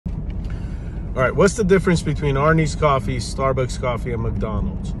All right, what's the difference between Arnie's coffee, Starbucks coffee, and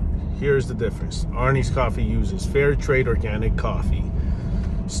McDonald's? Here's the difference. Arnie's coffee uses fair trade organic coffee.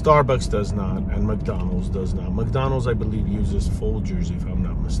 Starbucks does not, and McDonald's does not. McDonald's, I believe, uses Folgers, if I'm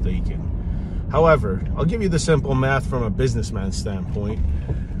not mistaken. However, I'll give you the simple math from a businessman standpoint.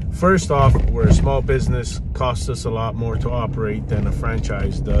 First off, we're a small business, costs us a lot more to operate than a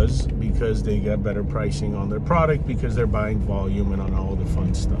franchise does because they get better pricing on their product because they're buying volume and on all the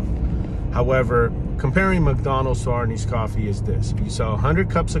fun stuff. However, comparing McDonald's to Arnie's coffee is this. You sell 100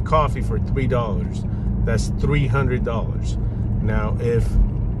 cups of coffee for $3, that's $300. Now, if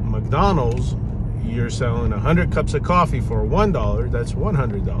McDonald's, you're selling 100 cups of coffee for $1, that's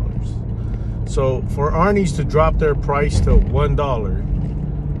 $100. So for Arnie's to drop their price to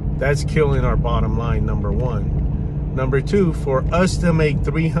 $1, that's killing our bottom line, number one. Number two, for us to make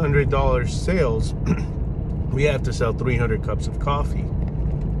 $300 sales, we have to sell 300 cups of coffee.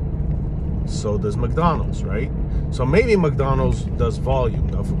 So does McDonald's, right? So maybe McDonald's does volume.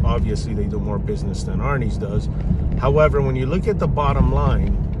 Obviously, they do more business than Arnie's does. However, when you look at the bottom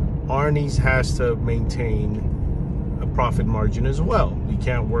line, Arnie's has to maintain a profit margin as well. You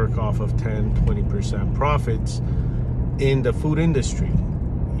can't work off of 10, 20% profits in the food industry.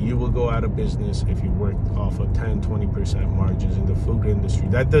 You will go out of business if you work off of 10, 20% margins in the food industry.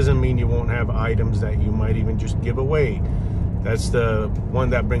 That doesn't mean you won't have items that you might even just give away. That's the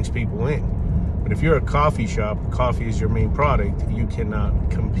one that brings people in. But if you're a coffee shop, coffee is your main product, you cannot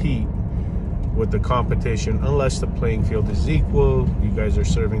compete with the competition unless the playing field is equal, you guys are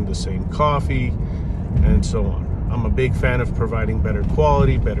serving the same coffee, and so on. I'm a big fan of providing better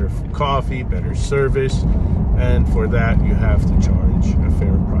quality, better coffee, better service, and for that you have to charge a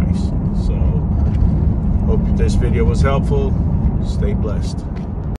fair price. So, hope this video was helpful. Stay blessed.